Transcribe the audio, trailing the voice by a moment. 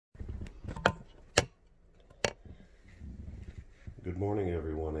Good morning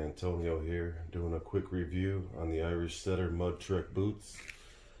everyone, Antonio here, doing a quick review on the Irish Setter MUDTREK boots.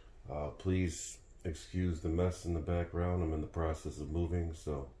 Please excuse the mess in the background. I'm in the process of moving,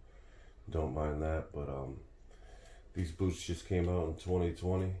 so don't mind that. But these boots just came out in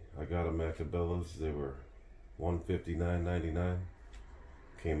 2020. I got them at Cabela's. They were $159.99.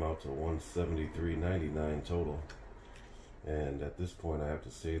 Came out to $173.99 total. And at this point I have to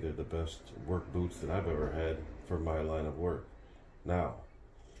say they're the best work boots that I've ever had for my line of work. Now,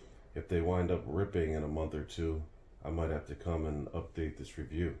 if they wind up ripping in a month or two, I might have to come and update this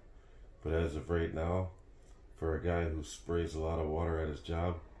review. But as of right now, for a guy who sprays a lot of water at his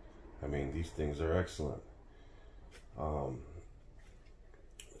job, I mean, these things are excellent. So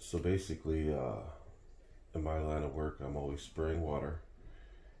basically, in my line of work, I'm always spraying water.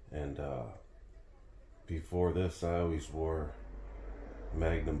 And before this, I always wore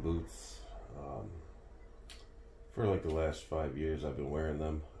Magnum boots. For like the last 5 years I've been wearing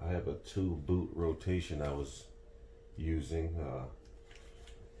them. I have a 2-boot rotation I was using.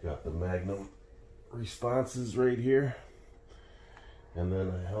 Got the Magnum responses right here. And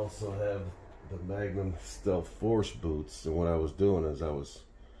then I also have the Magnum Stealth Force boots. And what I was doing is I was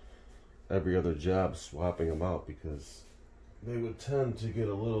every other job swapping them out because they would tend to get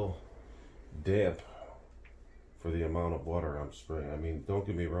a little damp for the amount of water I'm spraying. I mean, don't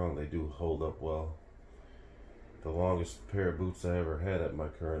get me wrong, they do hold up well. The longest pair of boots I ever had at my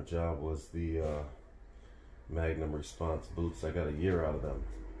current job was the Magnum Response boots. I got a year out of them.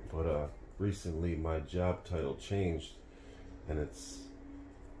 But recently my job title changed and it's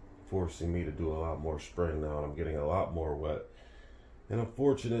forcing me to do a lot more spraying now, and I'm getting a lot more wet. And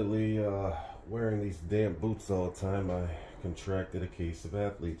unfortunately, wearing these damp boots all the time, I contracted a case of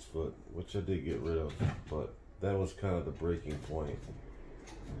athlete's foot, which I did get rid of. But that was kind of the breaking point,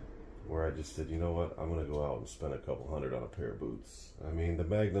 where I just said, you know what, I'm gonna go out and spend a couple $100 on a pair of boots. I mean, the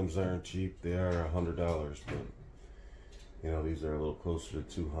Magnums aren't cheap, they are $100, but you know, these are a little closer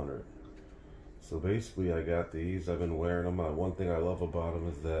to $200. So basically I got these, I've been wearing them. One thing I love about them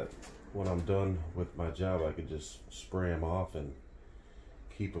is that when I'm done with my job, I could just spray them off and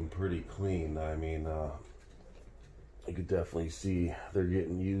keep them pretty clean. I mean, you could definitely see they're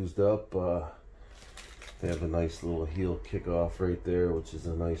getting used up. They have a nice little heel kickoff right there, which is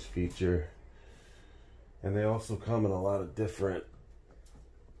a nice feature. And they also come in a lot of different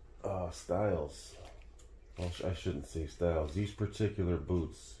styles. Well, I shouldn't say styles. These particular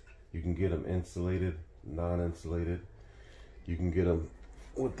boots, you can get them insulated, non-insulated. You can get them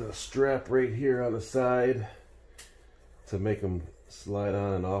with the strap right here on the side to make them slide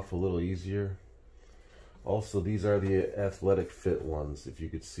on and off a little easier. Also, these are the athletic fit ones. If you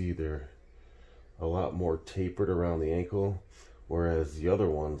could see, they're a lot more tapered around the ankle, whereas the other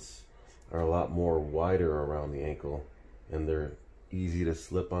ones are a lot more wider around the ankle and they're easy to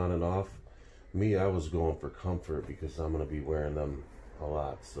slip on and off. Me, I was going for comfort because I'm going to be wearing them a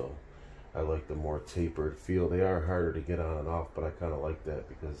lot, so I like the more tapered feel. They are harder to get on and off, but I kind of like that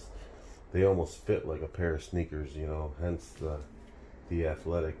because they almost fit like a pair of sneakers, you know, hence the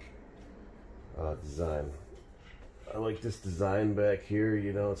athletic design. I like this design back here,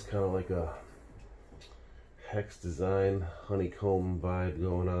 you know, it's kind of like a hex design, honeycomb vibe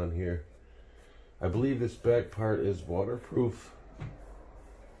going on here. I believe this back part is waterproof,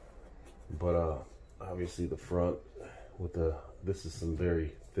 but obviously the front with this is some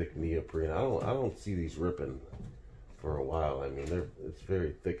very thick neoprene. I don't see these ripping for a while. I mean, it's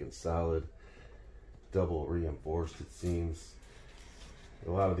very thick and solid, double reinforced it seems.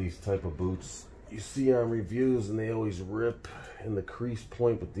 A lot of these type of boots you see on reviews and they always rip in the crease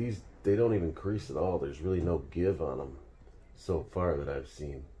point, but these, they don't even crease at all. There's really no give on them so far that I've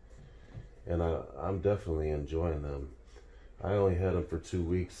seen. And I'm definitely enjoying them. I only had them for 2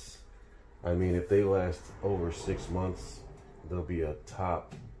 weeks. I mean, if they last over 6 months, they'll be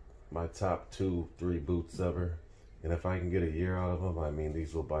my top 2-3 boots ever. And if I can get a year out of them, I mean,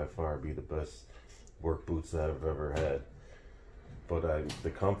 these will by far be the best work boots I've ever had. But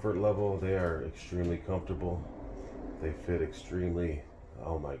the comfort level, they are extremely comfortable. They fit extremely,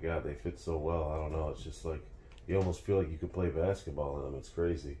 oh my God, they fit so well. I don't know, it's just like, you almost feel like you could play basketball in them. It's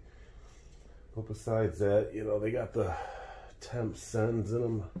crazy. But besides that, you know, they got the temp sens in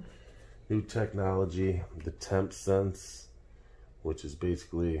them. New technology, the temp sense, which is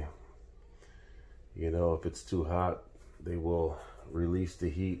basically, you know, if it's too hot, they will release the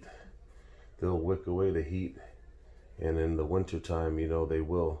heat. They'll wick away the heat. And in the winter time, you know, they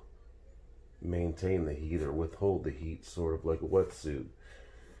will maintain the heat or withhold the heat, sort of like a wetsuit.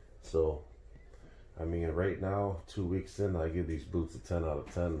 So, I mean, right now, 2 weeks in, I give these boots a 10 out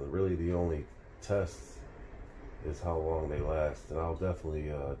of 10. Really, the only tests is how long they last, and I'll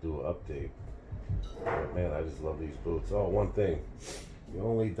definitely do an update. But man, I just love these boots. Oh, one thing, the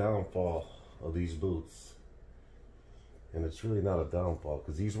only downfall of these boots, and it's really not a downfall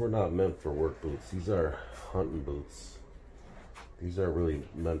because these were not meant for work boots. These are hunting boots. These are really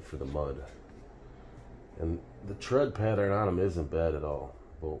meant for the mud. And the tread pattern on them isn't bad at all.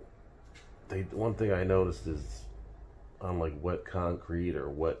 But one thing I noticed is on like wet concrete or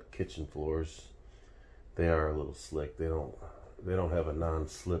wet kitchen floors, they are a little slick. They don't have a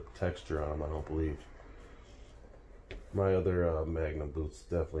non-slip texture on them, I don't believe. My other Magnum boots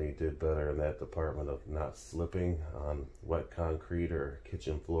definitely did better in that department of not slipping on wet concrete or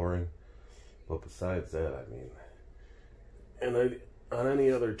kitchen flooring. But besides that, I mean, and on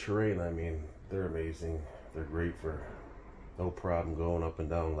any other terrain, I mean, they're amazing. They're great for no problem going up and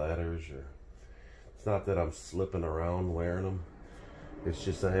down ladders. Or it's not that I'm slipping around wearing them. It's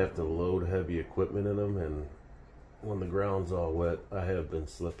just I have to load heavy equipment in them, and when the ground's all wet, I have been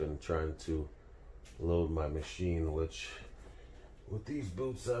slipping trying to load my machine, which with these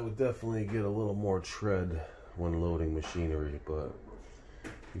boots I would definitely get a little more tread when loading machinery. But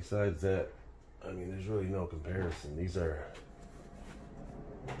besides that, I mean, there's really no comparison. These are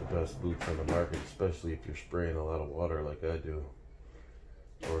the best boots on the market, especially if you're spraying a lot of water like I do,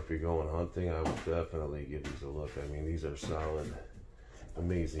 or if you're going hunting. I would definitely give these a look. I mean, these are solid,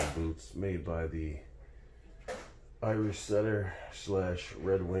 amazing boots made by the Irish Setter /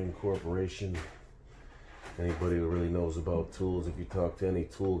 Red Wing Corporation. Anybody who really knows about tools, if you talk to any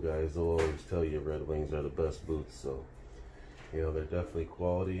tool guys, they'll always tell you Red Wings are the best boots. So, you know, they're definitely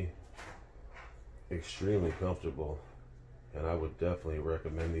quality, extremely comfortable, and I would definitely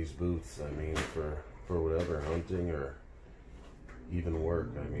recommend these boots. I mean, for whatever, hunting or even work.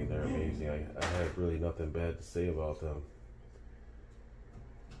 I mean, they're amazing. I have really nothing bad to say about them.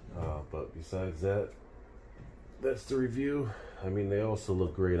 But besides that, that's the review. I mean, they also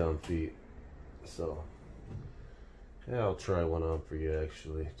look great on feet. So, yeah, I'll try one on for you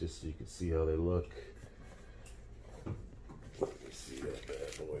actually, just so you can see how they look. Let me see that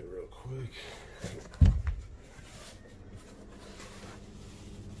bad boy real quick.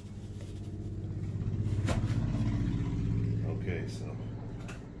 Okay, so,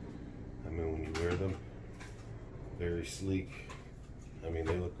 I mean, when you wear them, very sleek. I mean,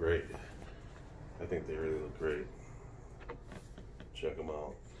 they look great. I think they really look great. Check them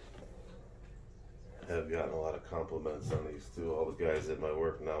out. I've gotten a lot of compliments on these too. All the guys at my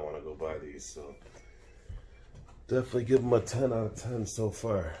work now want to go buy these, so definitely give them a 10 out of 10 so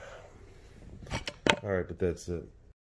far. All right, but that's it.